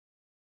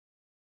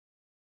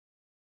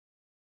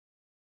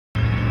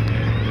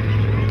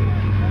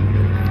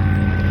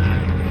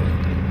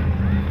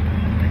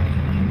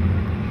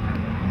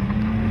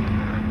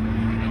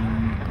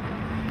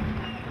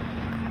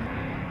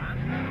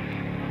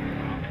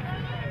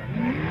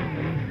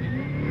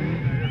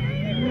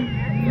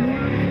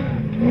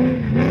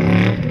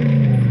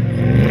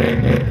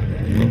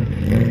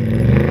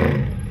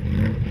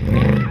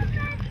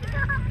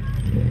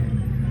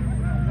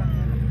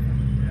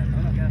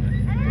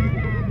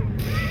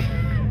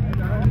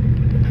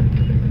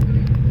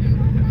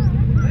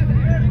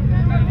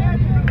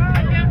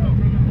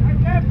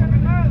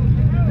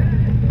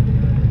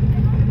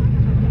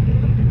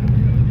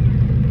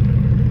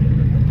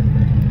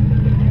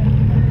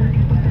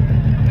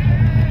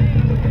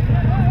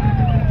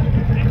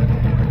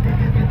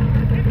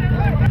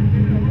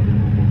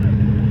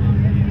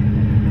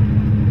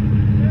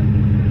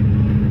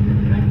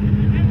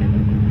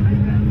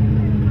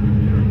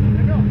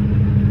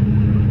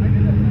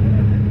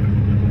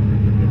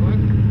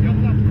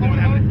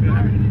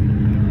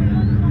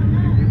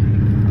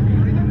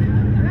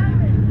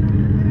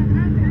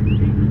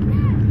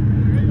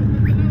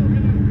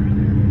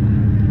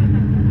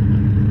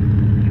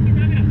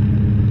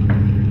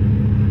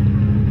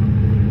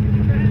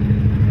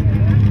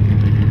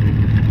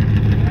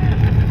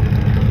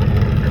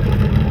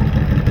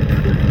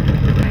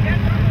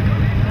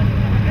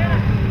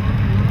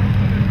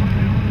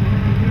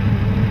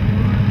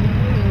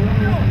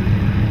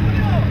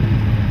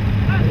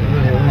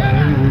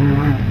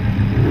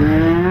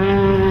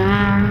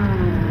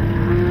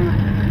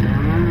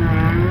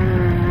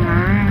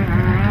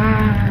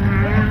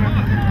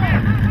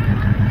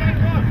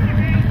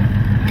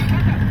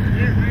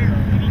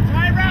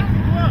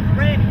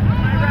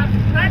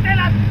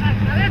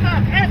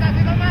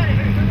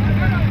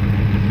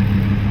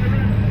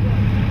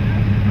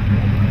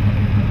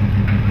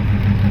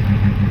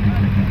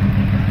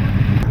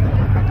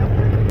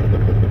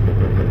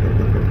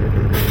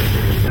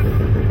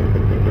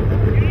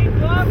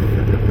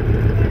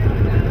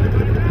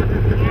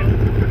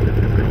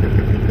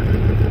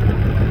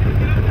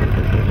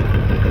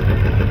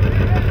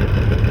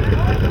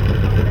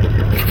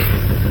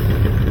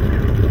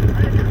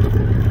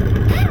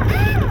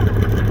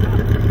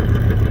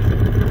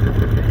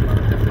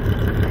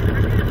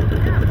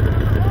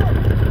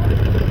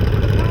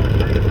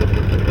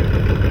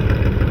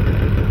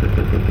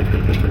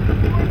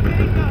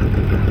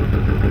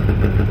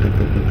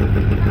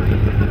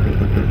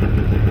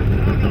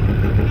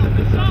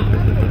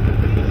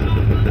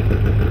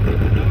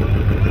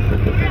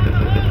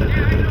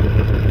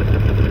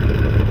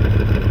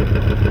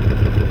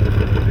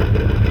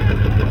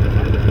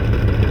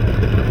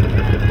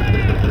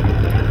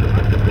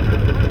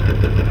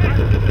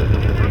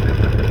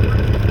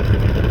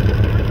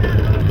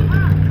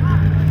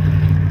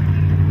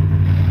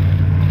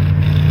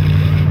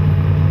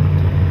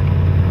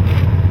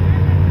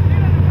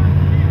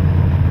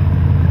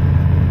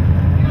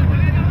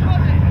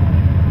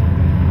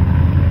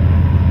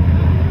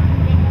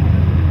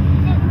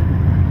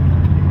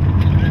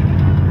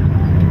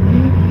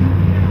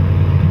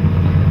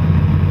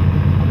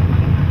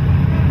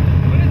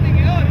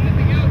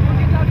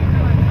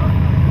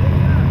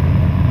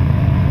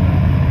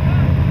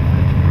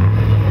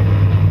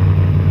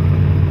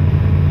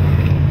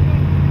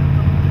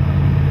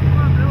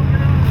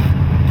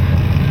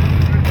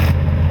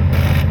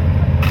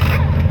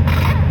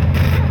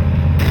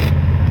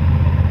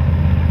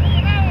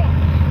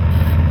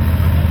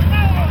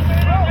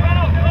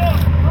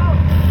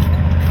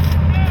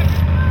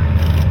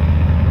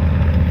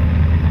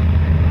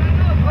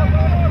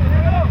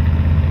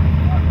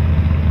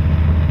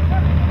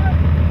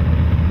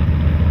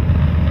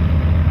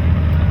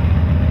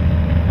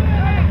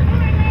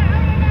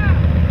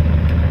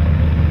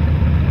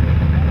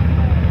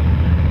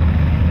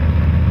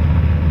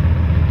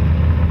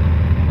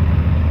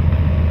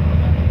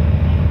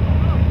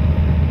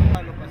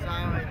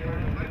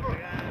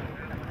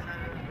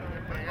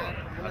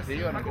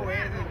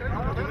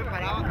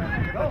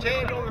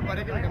me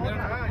paré que me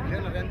cambiaron acá, que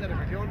hicieron la renta de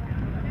reflexión.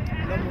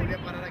 Luego me volví a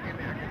parar a que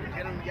me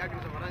hicieran un jack, que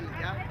nos amarraran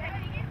el jack.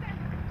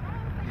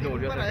 Y lo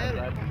volvió a Para él,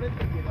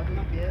 cantar.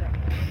 una piedra.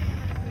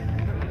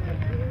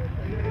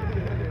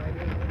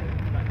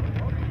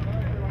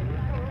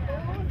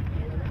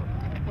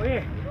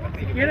 Oye,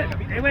 si quieres,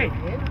 güey.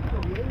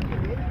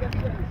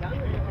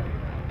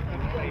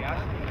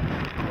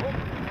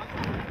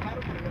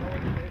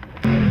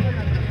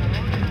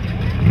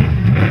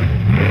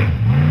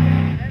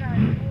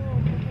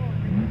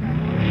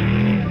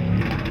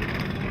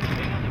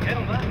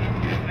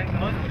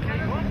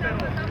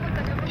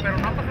 Pero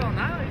no ha pasado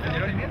nada.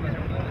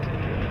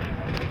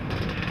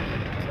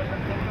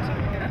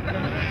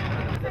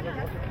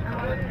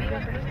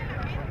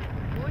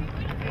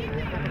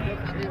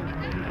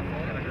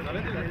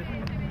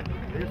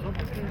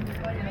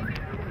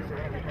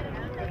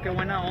 Qué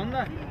buena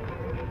onda.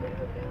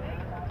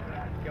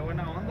 Qué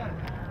buena onda.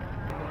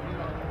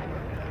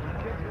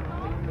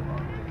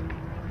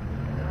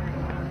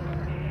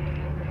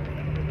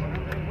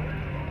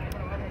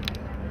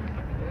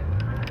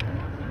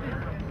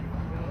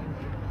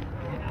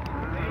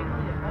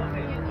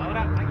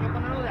 Ahora hay que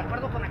ponernos de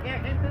acuerdo con aquella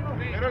gente, ¿no?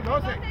 Pero el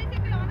 12.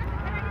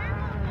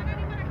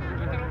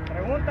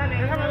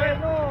 Pregúntale. Déjame ver.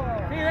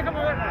 Sí, déjame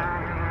ver.